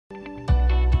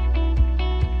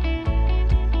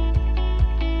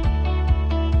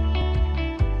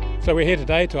So we're here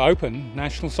today to open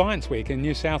National Science Week in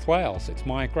New South Wales. It's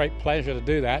my great pleasure to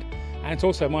do that, and it's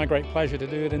also my great pleasure to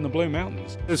do it in the Blue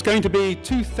Mountains. There's going to be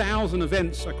 2,000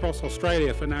 events across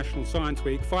Australia for National Science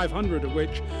Week, 500 of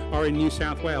which are in New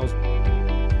South Wales.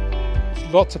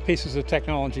 Lots of pieces of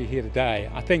technology here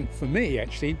today. I think for me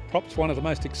actually, perhaps one of the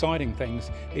most exciting things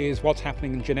is what's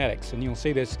happening in genetics, and you'll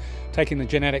see this taking the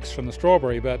genetics from the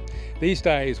strawberry, but these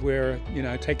days we're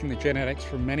taking the genetics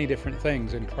from many different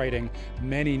things and creating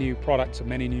many new products and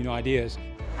many new ideas.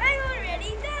 I'm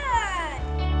already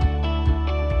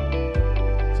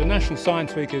done! So National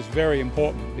Science Week is very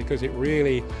important because it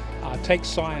really takes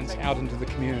science out into the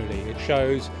community. It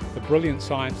shows the brilliant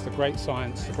science, the great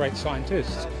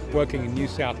scientists working in New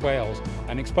South Wales,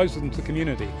 and exposes them to the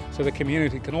community so the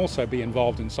community can also be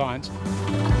involved in science.